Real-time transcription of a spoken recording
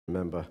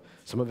remember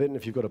some of it. And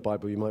if you've got a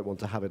Bible, you might want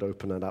to have it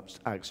open at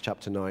Acts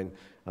chapter 9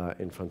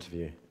 in front of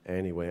you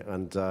anyway.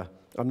 And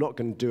I'm not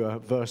going to do a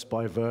verse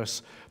by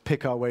verse,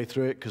 pick our way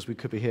through it, because we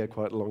could be here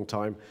quite a long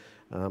time.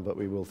 But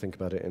we will think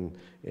about it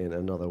in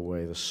another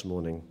way this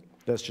morning.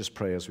 Let's just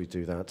pray as we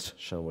do that,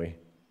 shall we?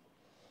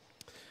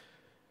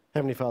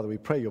 Heavenly Father, we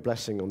pray your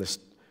blessing on this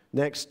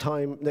next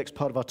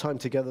part of our time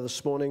together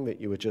this morning,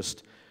 that you would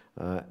just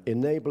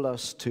enable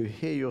us to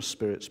hear your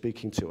Spirit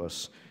speaking to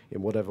us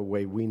in whatever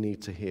way we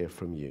need to hear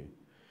from you.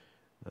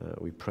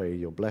 We pray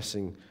your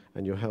blessing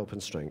and your help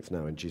and strength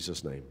now in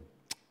Jesus' name.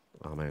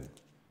 Amen.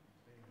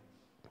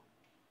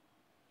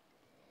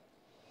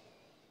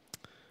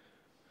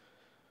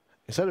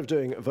 Instead of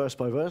doing verse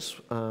by verse,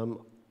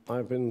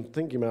 I've been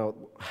thinking about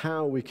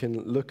how we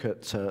can look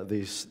at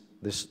this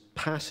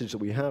passage that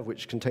we have,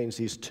 which contains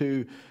these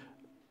two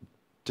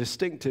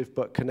distinctive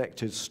but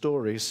connected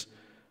stories,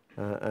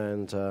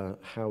 and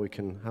how we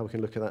can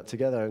look at that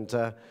together.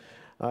 And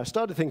I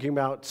started thinking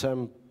about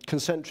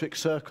concentric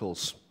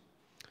circles,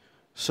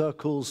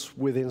 circles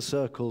within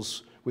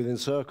circles within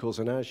circles,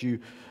 and as you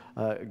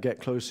get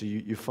closer,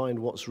 you find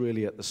what's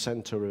really at the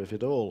center of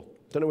it all.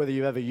 Don't know whether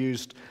you've ever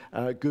used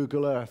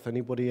Google Earth.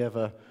 Anybody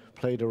ever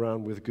played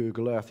around with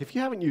Google Earth? If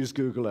you haven't used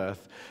Google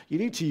Earth, you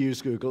need to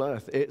use Google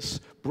Earth. It's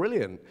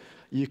brilliant.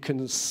 You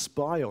can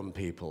spy on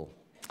people.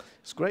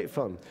 It's great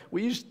fun.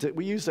 We used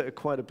it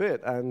quite a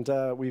bit, and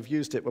we've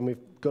used it when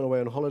we've gone away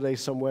on holiday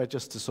somewhere,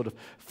 just to sort of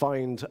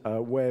find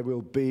where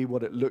we'll be,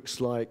 what it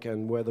looks like,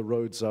 and where the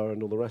roads are,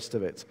 and all the rest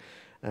of it.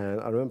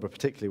 And I remember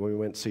particularly when we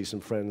went to see some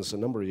friends a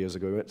number of years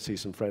ago. We went to see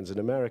some friends in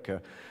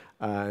America,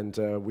 and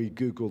we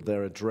Googled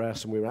their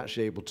address, and we were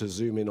actually able to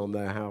zoom in on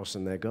their house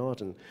and their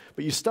garden.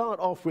 But you start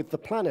off with the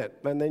planet,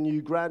 and then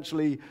you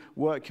gradually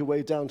work your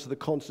way down to the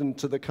continent,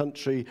 to the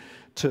country,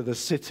 to the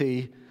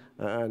city,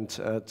 and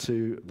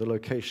to the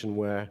location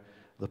where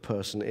the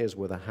person is,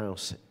 where the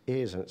house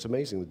is. And it's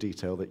amazing the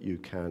detail that you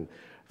can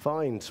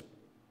find.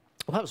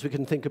 Perhaps we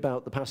can think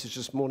about the passage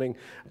this morning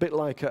a bit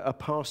like a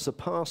pass the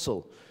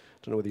parcel.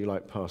 I don't know whether you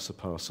like pass the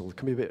parcel. It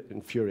can be a bit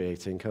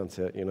infuriating, can't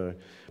it? You know,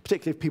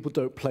 particularly if people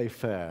don't play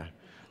fair.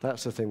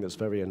 That's the thing that's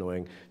very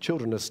annoying.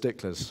 Children are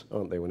sticklers,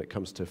 aren't they, when it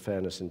comes to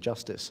fairness and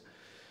justice?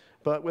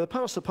 But with a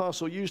pass the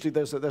parcel, usually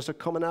there's a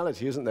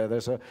commonality, isn't there?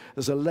 There's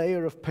a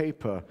layer of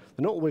paper.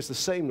 They're not always the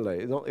same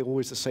layer, not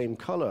always the same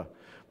color,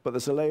 but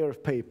there's a layer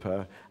of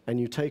paper, and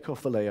you take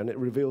off the layer, and it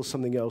reveals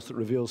something else that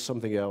reveals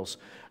something else,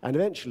 and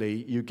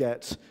eventually you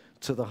get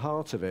to the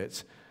heart of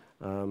it.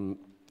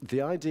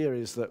 The idea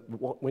is that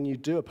when you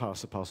do a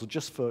pass the parcel,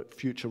 just for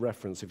future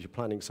reference, if you're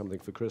planning something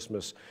for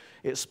Christmas,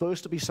 it's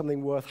supposed to be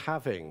something worth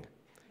having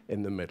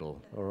in the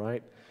middle, all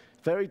right?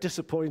 Very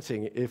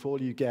disappointing if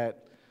all you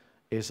get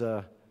is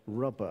a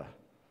rubber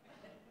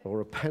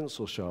or a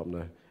pencil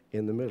sharpener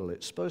in the middle.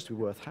 It's supposed to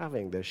be worth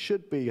having. There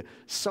should be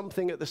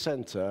something at the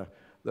center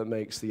that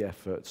makes the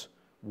effort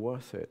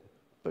worth it.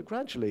 But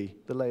gradually,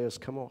 the layers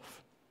come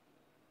off.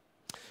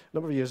 A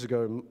number of years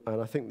ago,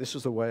 and I think this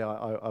was the way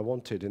I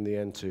wanted in the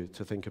end to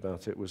think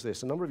about it, was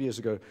this. A number of years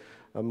ago,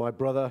 my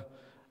brother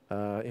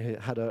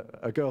had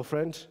a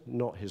girlfriend,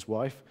 not his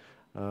wife,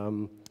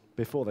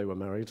 before they were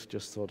married.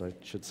 Just thought I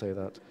should say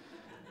that.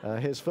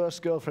 His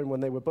first girlfriend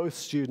when they were both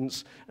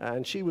students,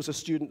 and she was a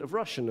student of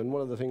Russian, and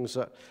one of the things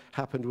that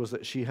happened was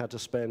that she had to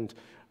spend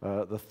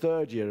the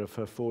third year of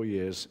her 4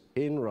 years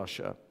in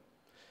Russia.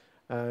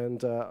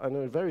 And I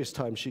know at various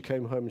times she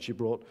came home and she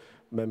brought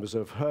members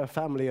of her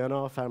family and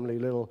our family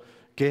little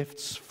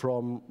gifts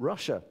from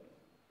Russia.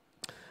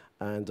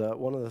 And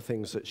one of the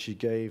things that she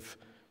gave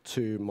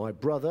to my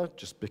brother,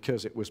 just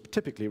because it was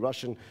typically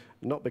Russian,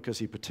 not because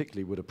he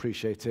particularly would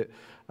appreciate it,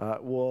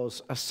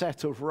 was a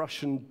set of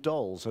Russian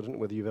dolls. I don't know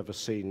whether you've ever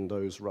seen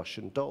those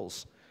Russian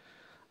dolls.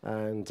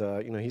 And,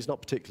 you know, he's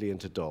not particularly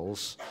into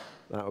dolls.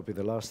 That would be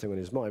the last thing on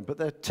his mind. But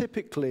they're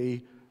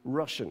typically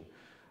Russian.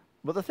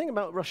 But the thing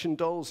about Russian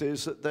dolls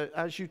is that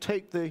as you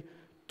take the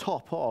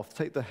top off,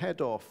 take the head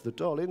off the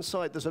doll,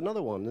 inside there's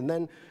another one, and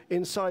then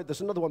inside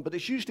there's another one, but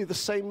it's usually the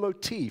same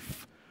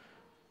motif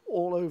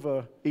all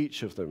over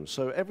each of them.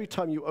 So every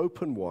time you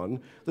open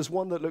one, there's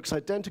one that looks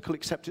identical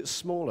except it's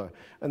smaller,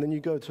 and then you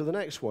go to the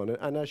next one,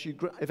 and as you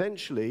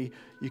eventually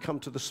you come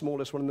to the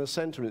smallest one in the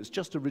center, and it's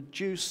just a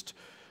reduced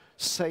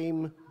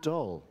same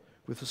doll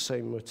with the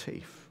same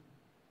motif.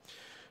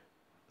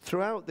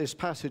 Throughout this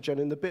passage and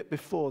in the bit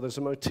before, there's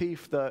a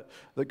motif that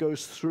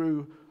goes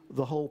through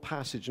the whole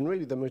passage. And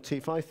really the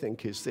motif, I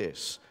think, is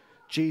this.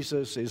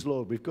 Jesus is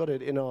Lord. We've got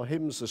it in our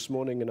hymns this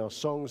morning, in our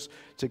songs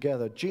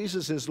together.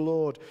 Jesus is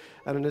Lord,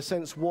 and in a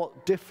sense,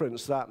 what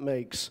difference that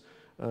makes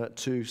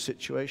to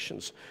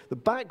situations. The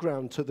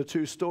background to the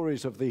two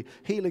stories of the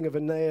healing of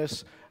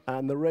Aeneas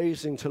and the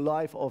raising to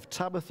life of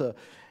Tabitha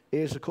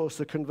is, of course,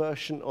 the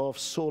conversion of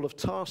Saul of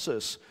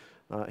Tarsus.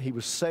 He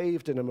was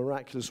saved in a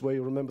miraculous way.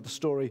 You remember the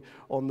story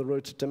on the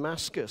road to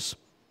Damascus.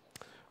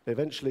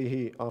 Eventually,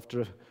 he,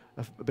 after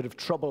a bit of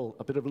trouble,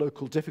 a bit of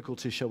local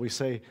difficulty, shall we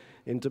say,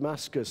 in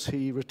Damascus,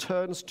 he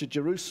returns to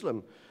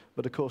Jerusalem.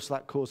 But, of course,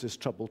 that causes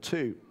trouble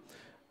too.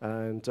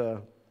 And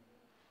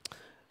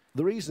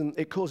the reason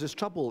it causes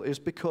trouble is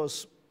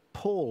because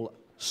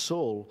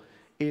Saul,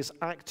 is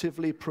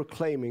actively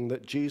proclaiming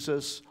that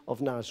Jesus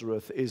of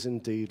Nazareth is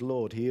indeed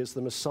Lord. He is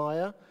the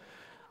Messiah,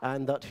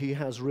 and that he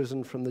has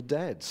risen from the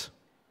dead,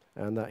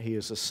 and that he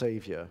is a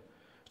Savior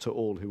to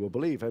all who will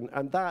believe.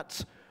 And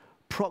that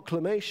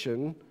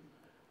proclamation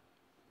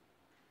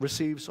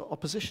receives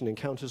opposition,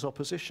 encounters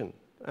opposition,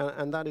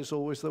 and that is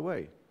always the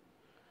way.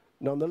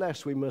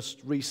 Nonetheless, we must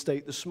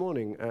restate this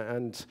morning,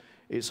 and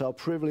it's our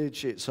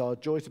privilege, it's our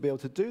joy to be able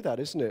to do that,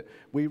 isn't it?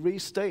 We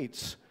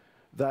restate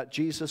that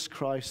Jesus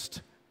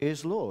Christ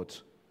is Lord.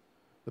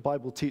 The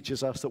Bible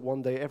teaches us that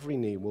one day every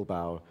knee will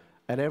bow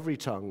and every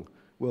tongue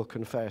will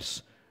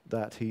confess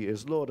that he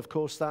is Lord. Of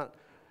course, that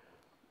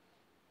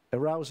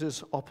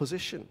arouses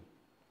opposition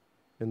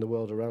in the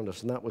world around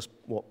us, and that was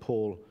what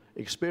Paul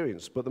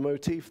experienced. But the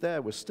motif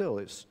there was still,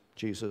 it's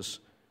Jesus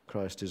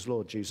Christ is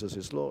Lord. Jesus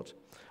is Lord.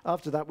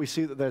 After that, we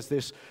see that there's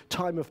this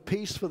time of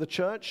peace for the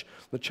church.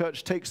 The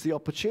church takes the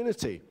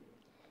opportunity.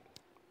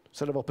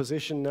 Instead of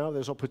opposition now,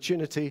 there's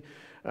opportunity,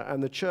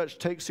 and the church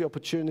takes the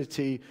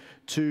opportunity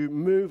to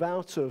move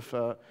out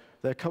of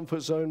their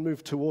comfort zone,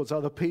 move towards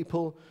other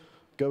people,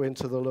 go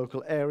into the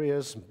local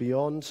areas,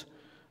 beyond.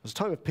 There's a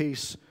time of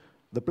peace.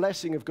 The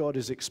blessing of God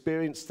is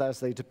experienced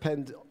as they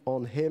depend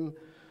on him,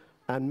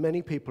 and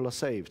many people are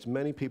saved.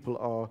 Many people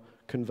are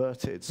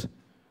converted.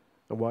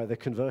 And why are they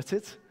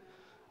converted?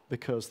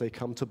 Because they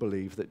come to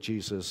believe that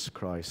Jesus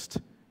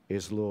Christ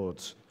is Lord.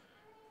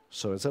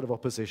 So instead of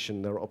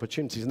opposition, there are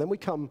opportunities. And then we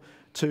come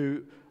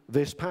to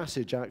this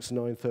passage, Acts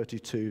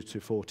 9:32 to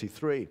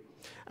 43.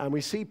 And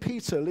we see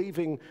Peter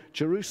leaving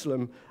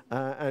Jerusalem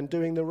and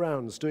doing the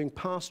rounds, doing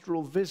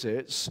pastoral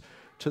visits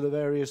to the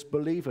various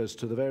believers,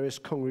 to the various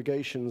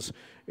congregations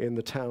in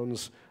the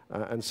towns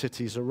and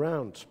cities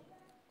around.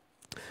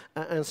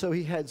 And so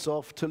he heads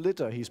off to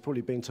Lydda. He's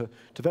probably been to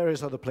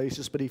various other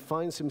places, but he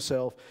finds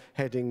himself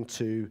heading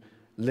to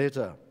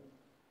Lydda.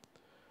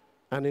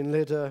 And in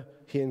Lydda,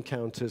 he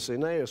encounters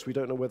Aeneas. We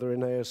don't know whether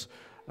Aeneas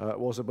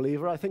was a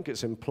believer. I think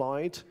it's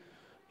implied.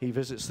 He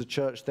visits the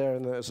church there,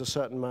 and there's a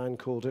certain man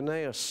called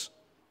Aeneas.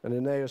 And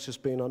Aeneas has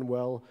been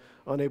unwell,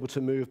 unable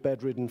to move,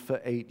 bedridden for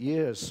 8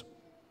 years.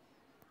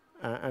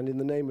 And in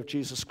the name of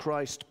Jesus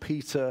Christ,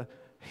 Peter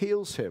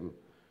heals him.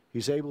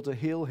 He's able to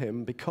heal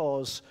him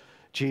because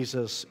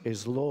Jesus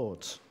is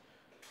Lord.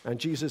 And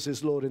Jesus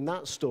is Lord in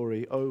that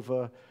story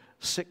over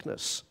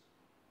sickness.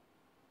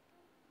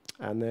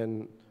 And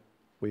then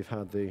we've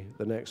had the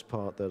next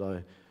part that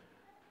I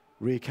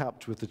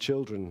recapped with the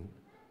children,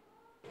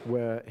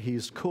 where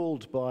he's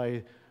called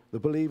by the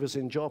believers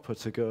in Joppa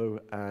to go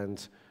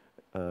and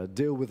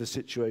deal with the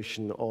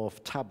situation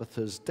of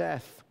Tabitha's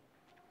death.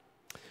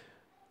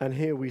 And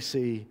here we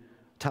see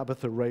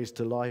Tabitha raised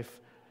to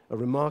life, a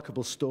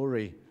remarkable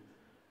story,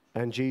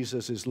 and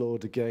Jesus is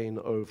Lord again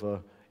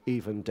over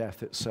even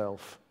death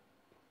itself.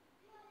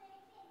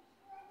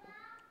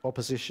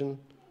 Opposition,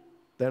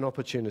 then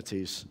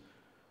opportunities,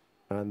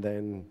 and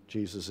then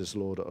Jesus is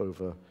Lord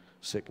over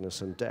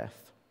sickness and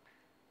death.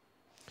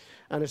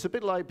 And it's a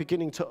bit like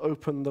beginning to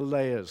open the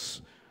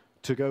layers,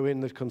 to go in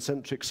the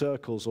concentric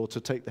circles, or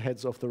to take the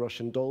heads off the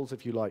Russian dolls,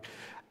 if you like.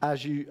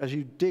 As you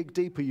dig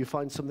deeper, you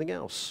find something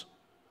else.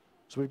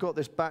 So we've got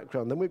this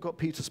background. Then we've got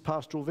Peter's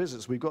pastoral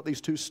visits. We've got these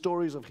two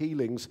stories of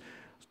healings,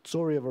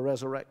 story of a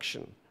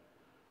resurrection.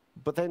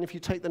 But then if you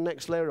take the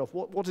next layer of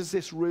what is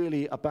this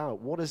really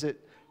about? What is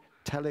it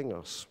telling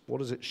us?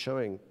 What is it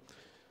showing?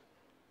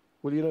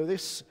 Well, you know,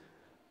 this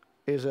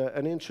is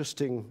an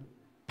interesting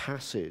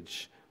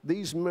passage.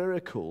 These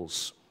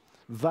miracles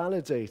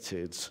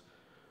validated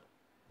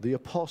the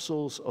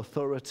apostles'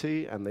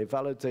 authority, and they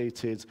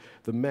validated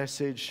the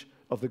message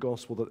of the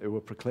gospel that they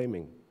were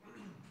proclaiming.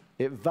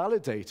 It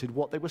validated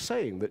what they were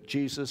saying, that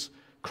Jesus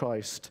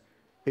Christ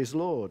is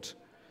Lord.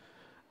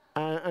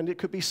 And it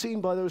could be seen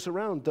by those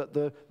around that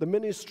the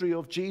ministry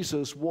of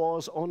Jesus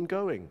was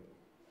ongoing.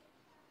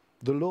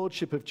 The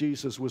lordship of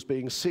Jesus was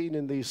being seen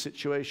in these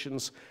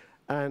situations,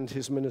 and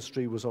his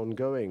ministry was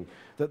ongoing.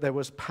 That there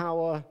was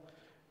power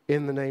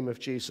in the name of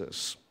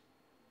Jesus.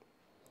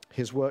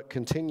 His work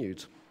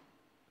continued.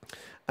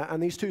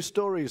 And these two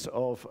stories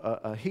of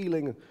a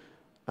healing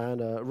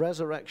and a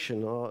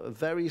resurrection are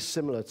very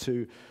similar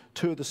to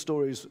two of the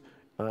stories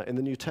in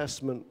the New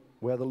Testament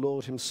where the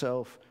Lord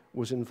himself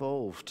was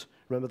involved.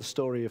 Remember the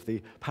story of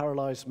the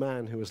paralyzed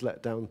man who was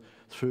let down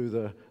through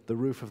the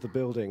roof of the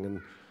building,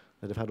 and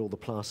they'd have had all the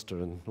plaster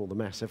and all the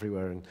mess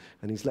everywhere, and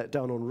he's let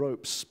down on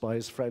ropes by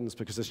his friends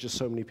because there's just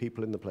so many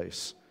people in the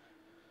place.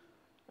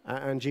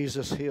 And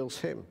Jesus heals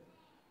him.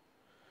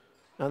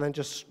 And then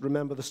just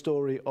remember the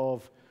story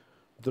of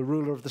the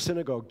ruler of the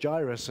synagogue,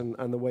 Jairus,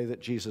 and the way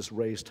that Jesus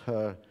raised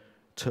her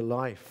to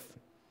life.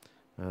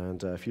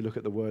 And if you look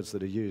at the words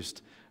that are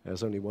used,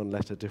 there's only one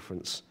letter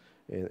difference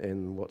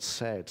in what's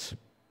said.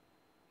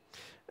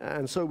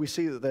 And so we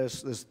see that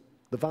there's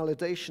the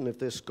validation of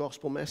this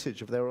gospel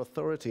message, of their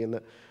authority, and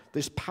that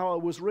this power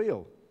was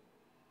real,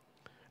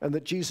 and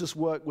that Jesus'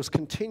 work was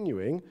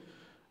continuing,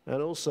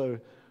 and also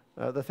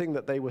The thing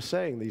that they were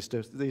saying, these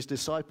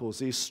disciples,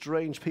 these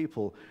strange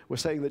people, were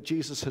saying that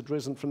Jesus had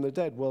risen from the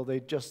dead. Well,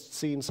 they'd just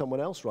seen someone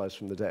else rise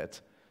from the dead.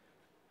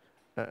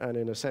 And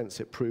in a sense,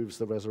 it proves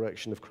the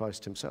resurrection of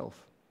Christ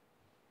himself.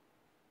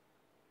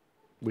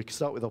 We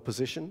start with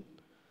opposition,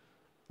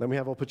 then we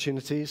have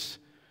opportunities,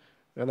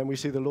 and then we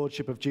see the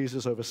lordship of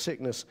Jesus over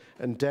sickness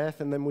and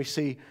death, and then we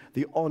see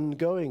the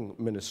ongoing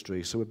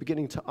ministry. So we're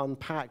beginning to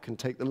unpack and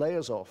take the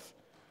layers off.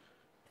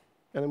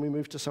 And then we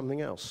move to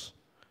something else,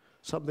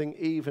 something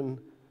even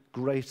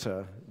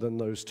greater than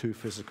those two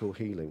physical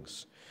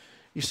healings.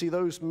 You see,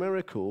 those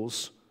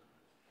miracles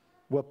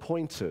were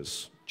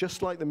pointers,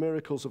 just like the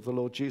miracles of the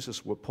Lord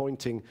Jesus were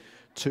pointing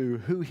to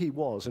who he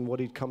was and what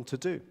he'd come to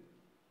do.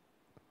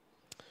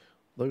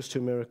 Those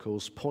two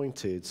miracles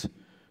pointed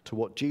to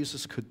what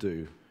Jesus could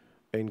do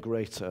in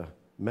greater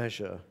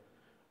measure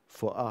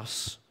for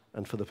us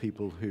and for the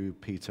people who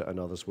Peter and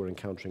others were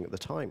encountering at the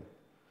time.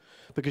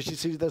 Because you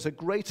see, there's a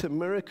greater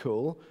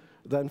miracle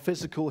than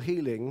physical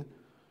healing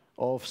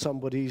of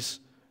somebody's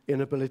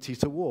inability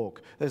to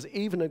walk. There's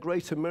even a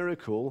greater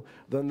miracle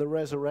than the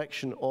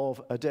resurrection of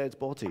a dead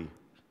body.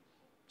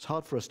 It's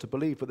hard for us to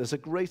believe, but there's a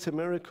greater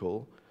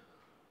miracle,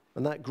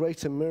 and that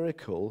greater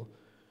miracle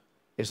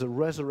is a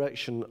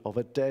resurrection of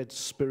a dead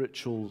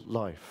spiritual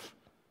life.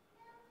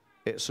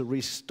 It's a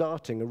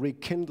restarting, a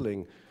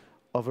rekindling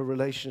of a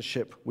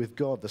relationship with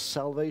God. The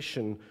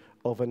salvation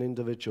of an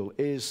individual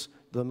is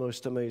the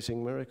most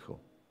amazing miracle.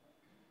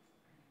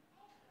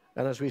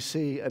 And as we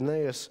see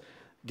Aeneas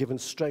given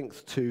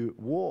strength to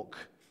walk,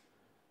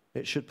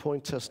 it should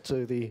point us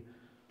to the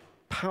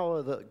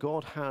power that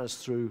God has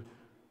through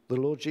the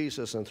Lord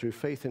Jesus and through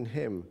faith in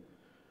him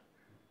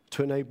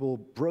to enable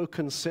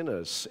broken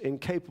sinners,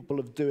 incapable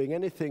of doing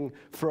anything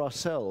for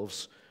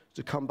ourselves,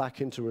 to come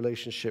back into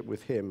relationship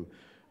with him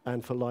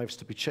and for lives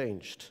to be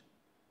changed.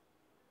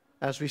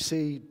 As we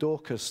see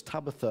Dorcas,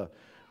 Tabitha,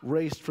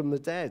 raised from the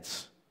dead,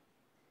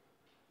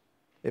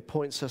 it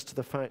points us to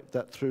the fact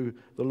that through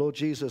the Lord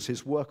Jesus,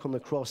 his work on the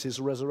cross, his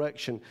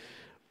resurrection,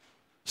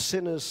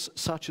 sinners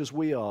such as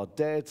we are,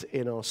 dead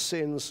in our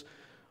sins,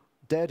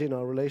 dead in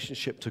our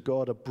relationship to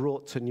God, are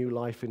brought to new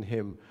life in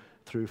him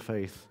through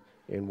faith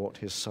in what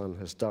his Son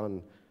has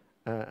done,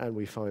 and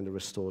we find a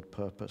restored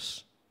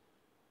purpose.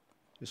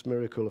 This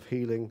miracle of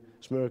healing,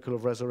 this miracle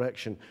of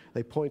resurrection,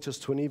 they point us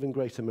to an even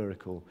greater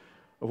miracle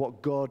of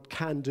what God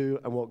can do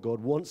and what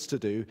God wants to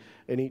do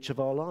in each of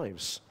our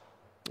lives.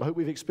 I hope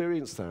we've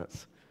experienced that.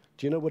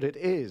 Do you know what it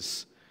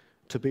is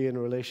to be in a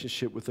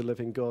relationship with the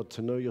living God,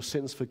 to know your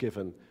sins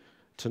forgiven,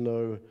 to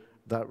know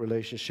that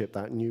relationship,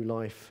 that new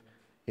life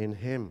in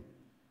him?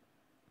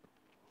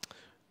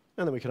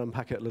 And then we can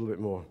unpack it a little bit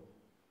more.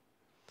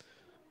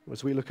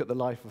 As we look at the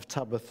life of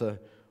Tabitha,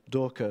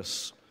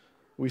 Dorcas,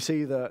 we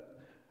see that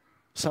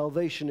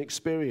salvation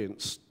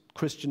experience,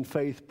 Christian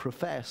faith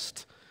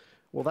professed,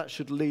 well, that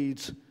should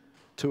lead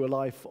to a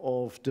life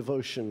of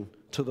devotion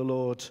to the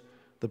Lord,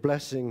 the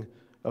blessing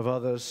of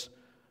others,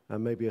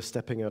 and maybe a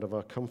stepping out of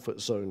our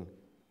comfort zone.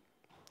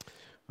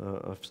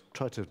 I've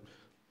tried to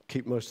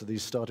keep most of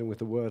these starting with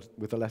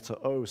the letter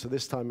O. So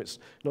this time it's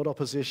not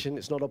opposition,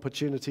 it's not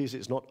opportunities,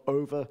 it's not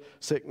over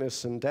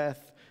sickness and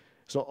death,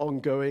 it's not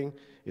ongoing,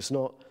 it's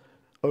not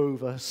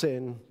over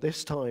sin.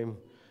 This time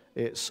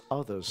it's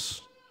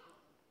others.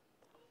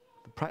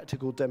 The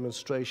practical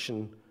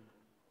demonstration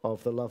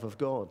of the love of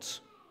God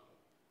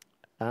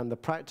and the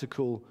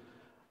practical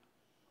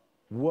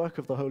work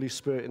of the Holy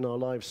Spirit in our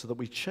lives so that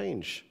we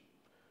change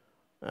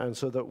and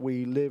so that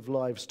we live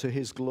lives to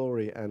his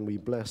glory and we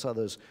bless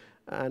others.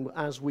 And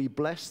as we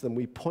bless them,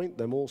 we point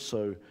them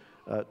also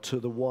to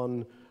the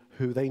one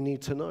who they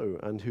need to know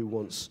and who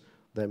wants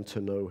them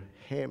to know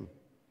him.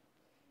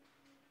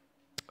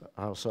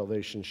 Our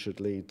salvation should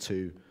lead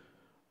to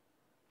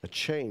a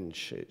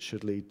change. It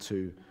should lead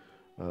to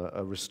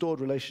a restored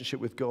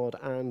relationship with God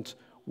and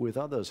with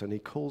others. And he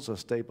calls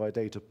us day by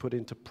day to put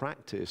into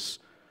practice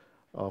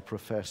our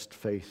professed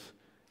faith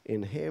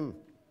in him.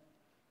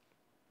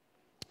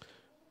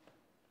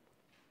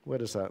 Where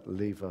does that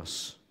leave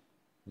us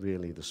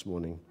really this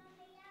morning?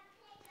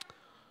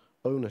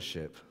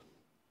 Ownership.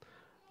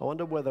 I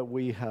wonder whether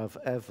we have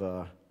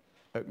ever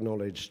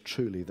acknowledged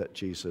truly that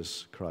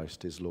Jesus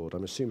Christ is Lord.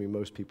 I'm assuming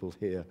most people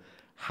here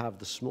have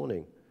this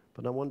morning,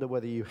 but I wonder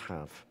whether you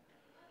have,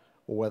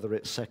 or whether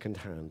it's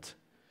secondhand.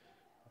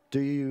 Do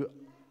you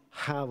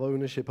have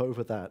ownership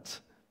over that?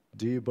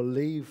 Do you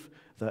believe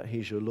that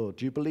he's your Lord?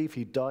 Do you believe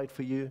he died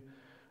for you,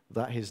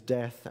 that his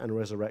death and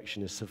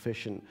resurrection is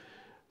sufficient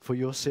for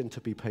your sin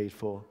to be paid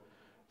for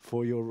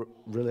your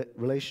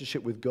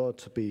relationship with God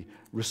to be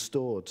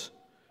restored,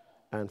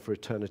 and for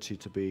eternity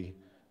to be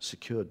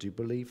secured? Do you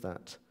believe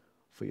that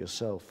for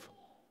yourself?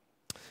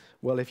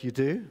 Well, if you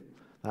do,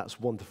 that's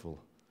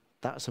wonderful.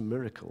 That's a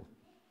miracle.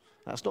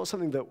 That's not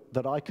something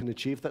that I can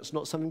achieve. That's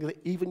not something that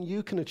even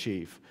you can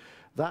achieve.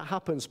 That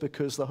happens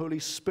because the Holy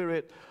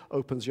Spirit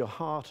opens your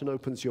heart and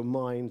opens your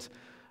mind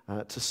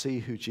to see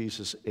who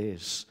Jesus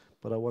is.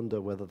 But I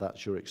wonder whether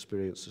that's your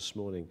experience this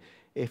morning.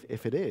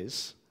 If it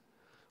is,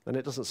 then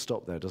it doesn't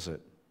stop there, does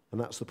it? And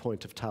that's the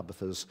point of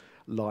Tabitha's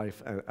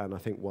life, and I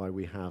think why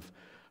we have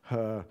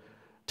her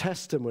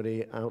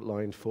testimony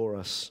outlined for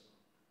us.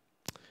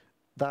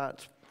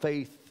 That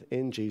faith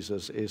in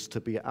Jesus is to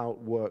be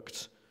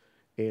outworked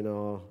in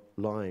our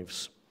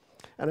lives.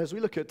 And as we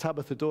look at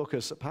Tabitha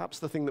Dorcas, perhaps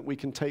the thing that we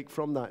can take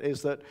from that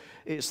is that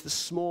it's the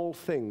small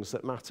things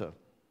that matter.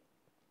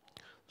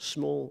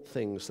 Small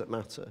things that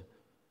matter.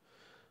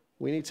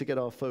 We need to get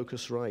our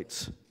focus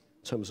right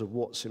in terms of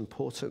what's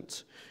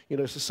important. You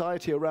know,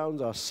 society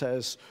around us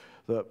says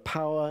that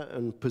power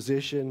and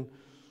position,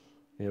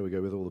 here we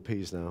go with all the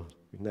P's now,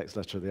 next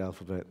letter of the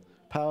alphabet.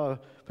 Power,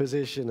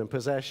 position, and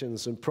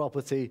possessions, and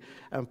property,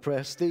 and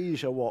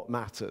prestige are what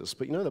matters.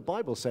 But you know, the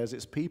Bible says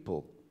it's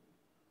people.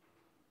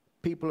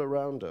 People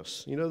around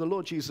us. You know, the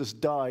Lord Jesus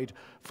died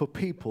for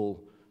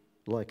people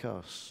like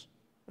us,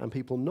 and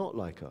people not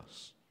like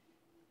us.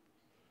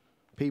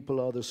 People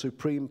are the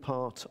supreme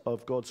part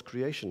of God's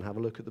creation. Have a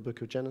look at the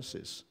book of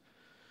Genesis.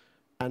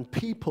 And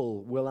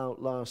people will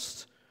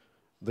outlast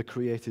the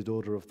created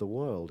order of the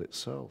world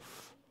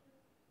itself.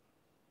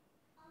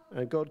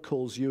 And God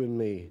calls you and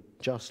me,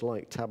 just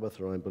like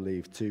Tabitha, I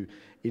believe, to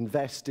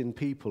invest in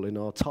people, in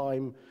our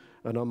time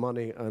and our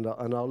money and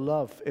our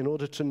love, in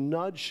order to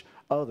nudge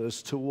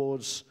others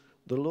towards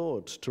the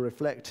Lord, to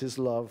reflect his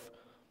love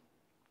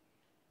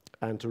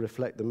and to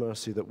reflect the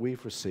mercy that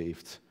we've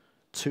received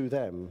to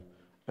them,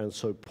 and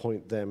so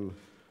point them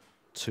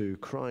to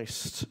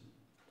Christ.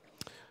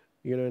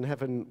 You know, in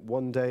heaven,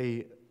 one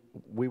day,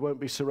 we won't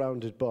be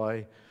surrounded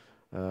by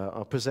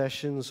our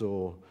possessions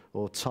or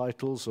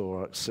titles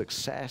or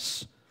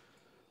success.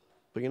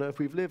 But you know, if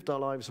we've lived our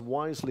lives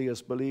wisely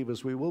as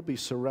believers, we will be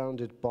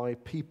surrounded by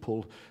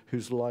people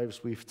whose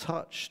lives we've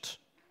touched.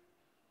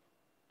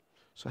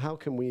 So how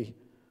can we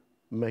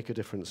make a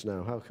difference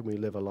now? How can we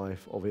live a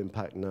life of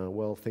impact now?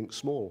 Well, think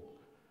small.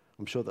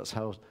 I'm sure that's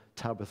how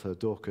Tabitha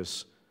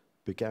Dorcas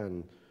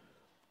began.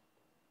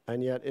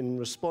 And yet, in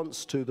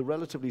response to the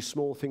relatively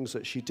small things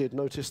that she did,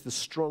 notice the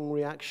strong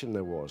reaction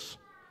there was.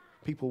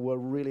 People were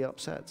really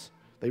upset.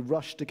 They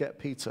rushed to get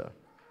Peter.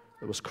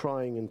 There was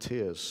crying and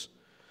tears.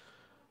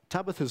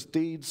 Tabitha's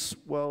deeds,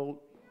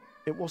 well,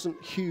 it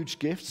wasn't huge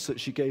gifts that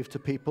she gave to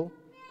people.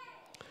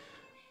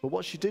 But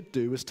what she did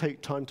do was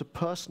take time to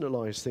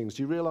personalize things.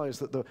 Do you realize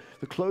that the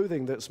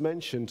clothing that's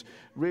mentioned,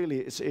 really,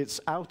 it's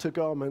outer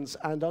garments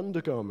and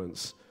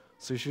undergarments.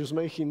 So she was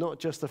making not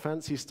just the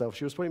fancy stuff,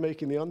 she was probably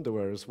making the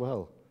underwear as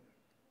well.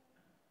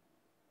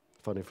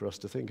 Funny for us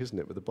to think, isn't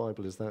it? But the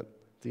Bible is that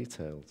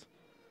detailed.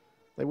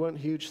 They weren't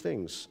huge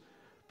things,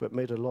 but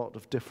made a lot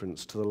of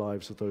difference to the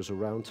lives of those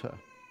around her.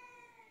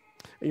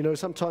 You know,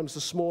 sometimes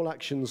the small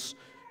actions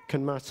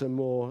can matter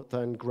more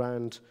than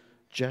grand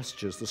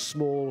gestures. The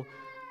small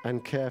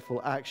and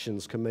careful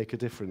actions can make a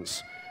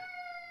difference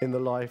in the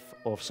life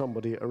of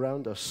somebody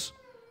around us.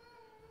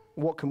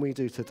 What can we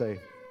do today?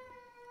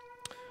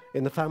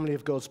 In the family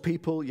of God's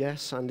people,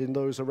 yes, and in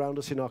those around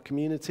us in our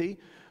community,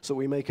 so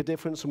we make a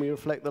difference and we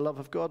reflect the love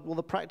of God. Well,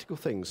 the practical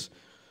things.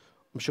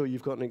 I'm sure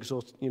you've got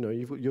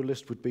your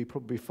list would be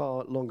probably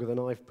far longer than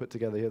I've put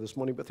together here this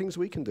morning, but things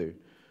we can do.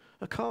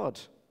 A card,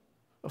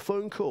 a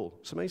phone call.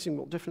 It's amazing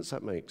what difference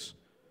that makes.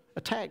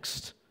 A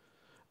text,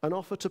 an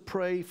offer to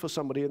pray for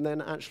somebody and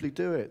then actually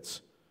do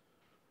it.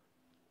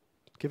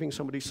 Giving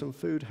somebody some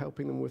food,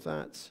 helping them with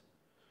that.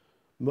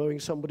 Mowing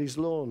somebody's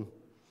lawn,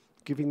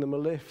 giving them a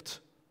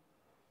lift,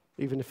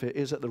 even if it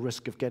is at the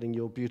risk of getting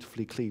your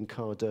beautifully clean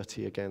car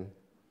dirty again.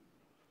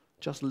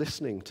 Just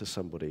listening to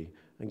somebody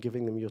and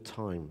giving them your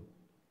time.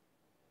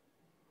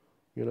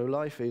 You know,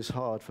 life is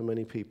hard for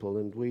many people,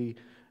 and we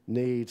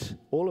need,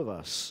 all of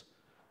us,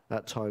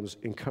 at times,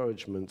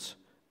 encouragement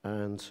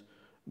and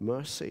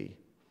mercy.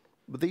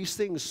 But these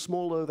things,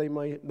 small though they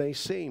may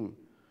seem,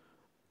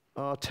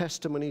 are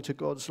testimony to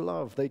God's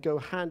love. They go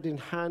hand in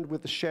hand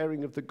with the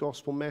sharing of the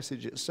gospel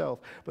message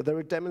itself, but they're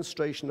a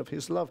demonstration of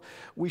his love.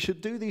 We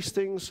should do these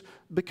things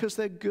because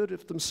they're good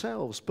of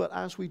themselves, but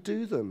as we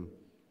do them,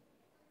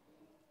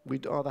 we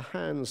are the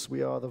hands,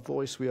 we are the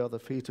voice, we are the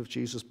feet of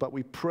Jesus, but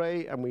we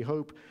pray and we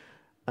hope,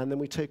 and then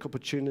we take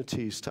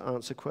opportunities to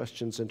answer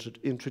questions and to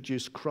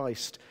introduce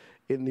Christ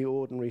in the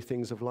ordinary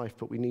things of life,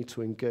 but we need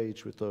to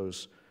engage with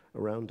those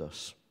around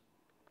us.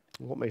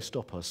 What may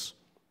stop us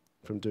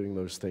from doing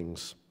those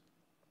things?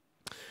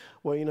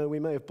 Well, you know, we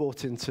may have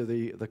bought into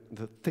the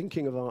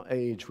thinking of our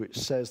age, which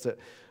says that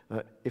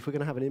if we're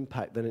going to have an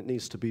impact, then it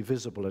needs to be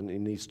visible and it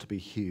needs to be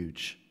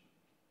huge.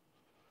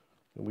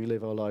 And we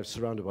live our lives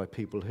surrounded by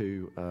people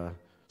who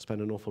spend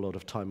an awful lot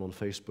of time on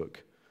Facebook.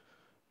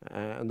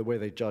 And the way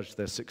they judge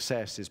their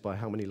success is by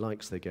how many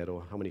likes they get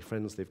or how many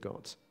friends they've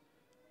got.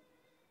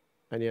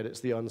 And yet it's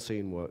the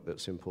unseen work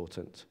that's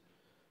important.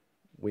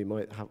 We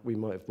might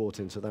have bought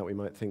into that. We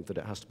might think that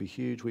it has to be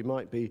huge. We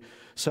might be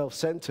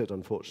self-centered,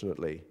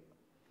 unfortunately.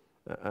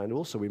 And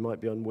also we might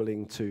be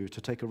unwilling to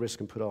take a risk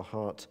and put our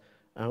heart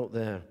out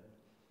there.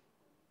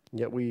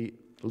 Yet we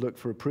look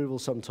for approval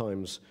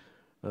sometimes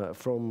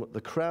from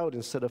the crowd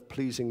instead of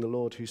pleasing the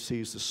Lord who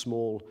sees the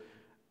small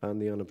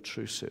and the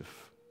unobtrusive.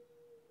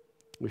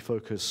 We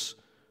focus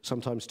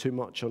sometimes too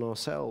much on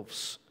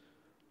ourselves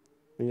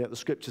And yet the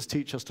scriptures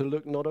teach us to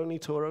look not only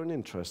to our own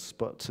interests,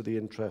 but to the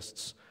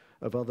interests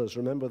of others.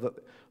 Remember that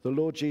the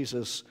Lord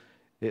Jesus,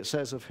 it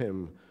says of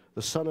him,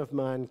 the Son of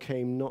Man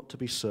came not to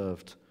be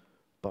served,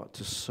 but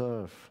to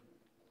serve.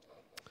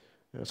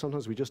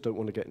 Sometimes we just don't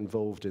want to get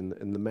involved in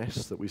the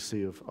mess that we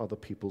see of other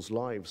people's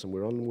lives, and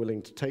we're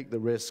unwilling to take the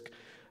risk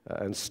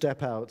and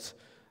step out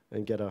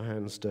and get our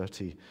hands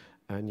dirty.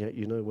 And yet,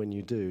 when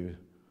you do,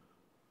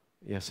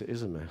 yes, it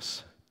is a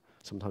mess.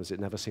 Sometimes it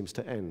never seems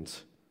to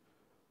end,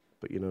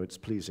 but it's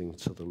pleasing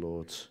to the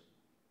Lord.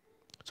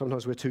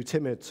 Sometimes we're too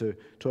timid to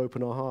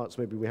open our hearts.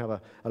 Maybe we have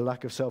a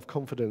lack of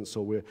self-confidence,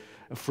 or we're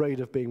afraid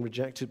of being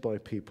rejected by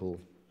people.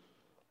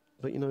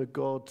 But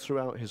God,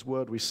 throughout his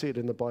word, we see it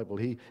in the Bible,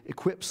 he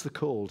equips the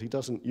called. He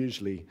doesn't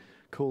usually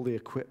call the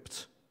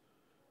equipped.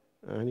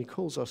 And he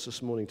calls us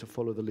this morning to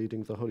follow the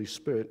leading of the Holy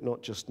Spirit,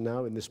 not just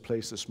now in this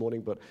place this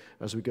morning, but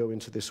as we go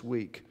into this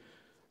week,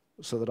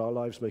 so that our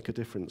lives make a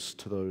difference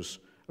to those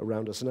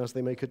around us. And as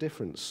they make a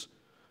difference,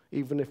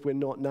 even if we're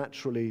not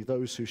naturally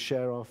those who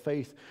share our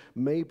faith,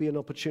 maybe an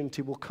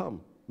opportunity will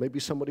come.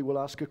 Maybe somebody will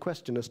ask a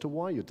question as to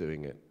why you're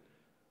doing it.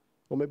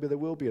 Or maybe there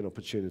will be an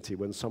opportunity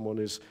when someone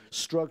is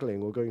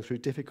struggling or going through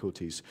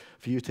difficulties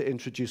for you to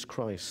introduce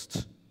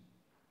Christ.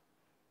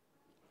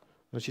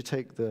 As you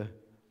take the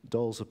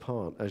dolls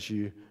apart, as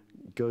you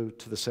go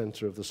to the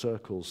center of the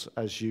circles,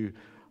 as you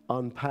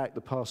unpack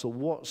the parcel,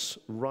 what's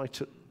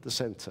right at the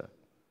center?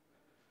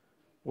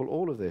 Well,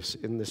 all of this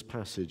in this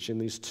passage, in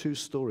these two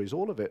stories,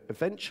 all of it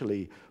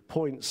eventually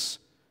points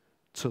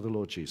to the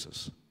Lord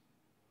Jesus.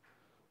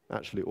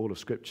 Actually, all of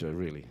Scripture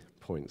really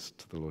points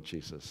to the Lord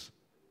Jesus.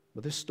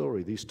 But this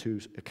story, these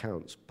two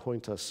accounts,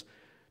 point us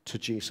to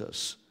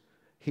Jesus.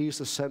 He's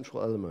the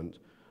central element,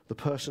 the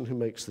person who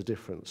makes the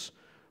difference,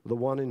 the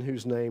one in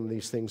whose name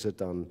these things are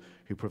done,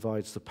 who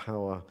provides the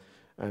power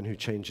and who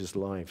changes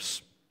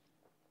lives.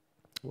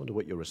 I wonder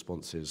what your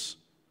response is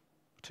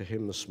to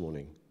him this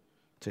morning,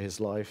 to his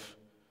life,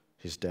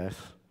 his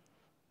death,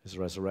 his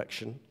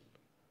resurrection,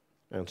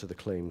 and to the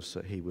claims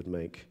that he would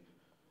make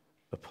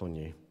upon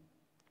you.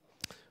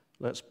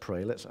 Let's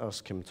pray. Let's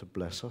ask him to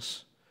bless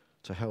us,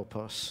 to help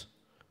us,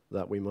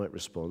 that we might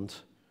respond,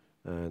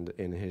 and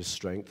in his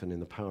strength and in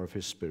the power of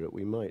his Spirit,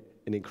 we might,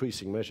 in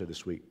increasing measure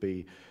this week,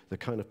 be the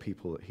kind of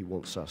people that he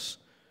wants us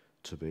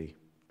to be.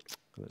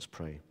 Let's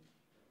pray.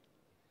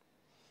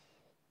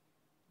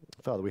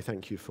 Father, we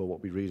thank you for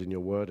what we read in your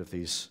word of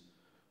these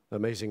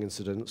amazing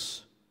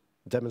incidents,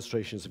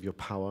 demonstrations of your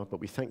power,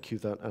 but we thank you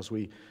that as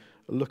we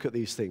look at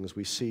these things,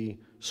 we see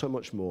so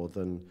much more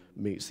than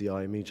meets the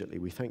eye immediately.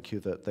 We thank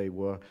you that they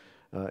were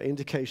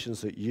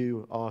indications that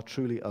you are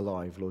truly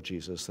alive, Lord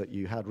Jesus, that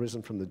you had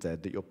risen from the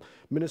dead, that your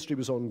ministry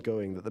was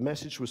ongoing, that the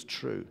message was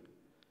true.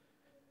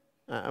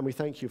 And we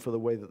thank you for the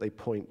way that they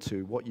point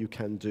to what you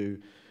can do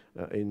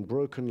in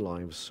broken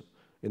lives,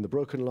 in the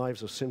broken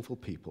lives of sinful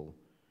people.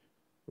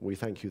 We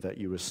thank you that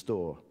you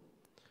restore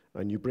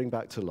and you bring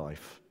back to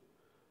life,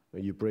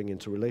 and you bring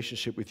into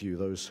relationship with you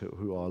those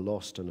who are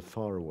lost and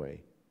far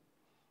away.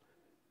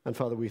 And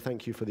Father, we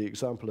thank you for the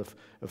example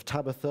of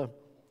Tabitha.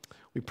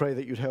 We pray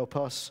that you'd help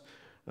us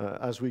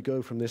as we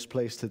go from this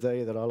place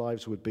today, that our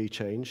lives would be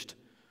changed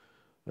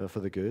for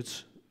the good.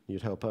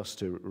 You'd help us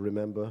to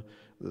remember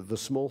the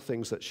small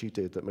things that she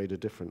did that made a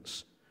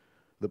difference,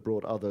 that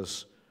brought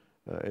others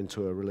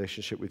into a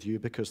relationship with you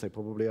because they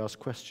probably asked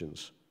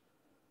questions,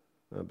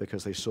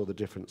 because they saw the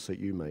difference that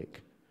you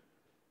make.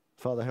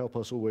 Father, help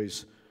us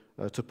always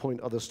to point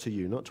others to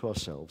you, not to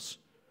ourselves,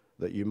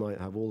 that you might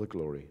have all the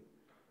glory.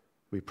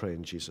 We pray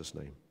in Jesus'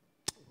 name.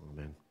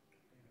 Amen.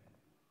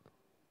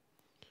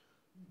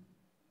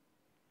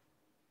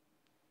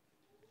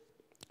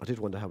 I did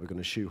wonder how we're going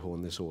to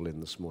shoehorn this all in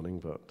this morning,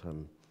 but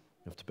you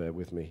have to bear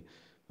with me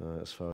as far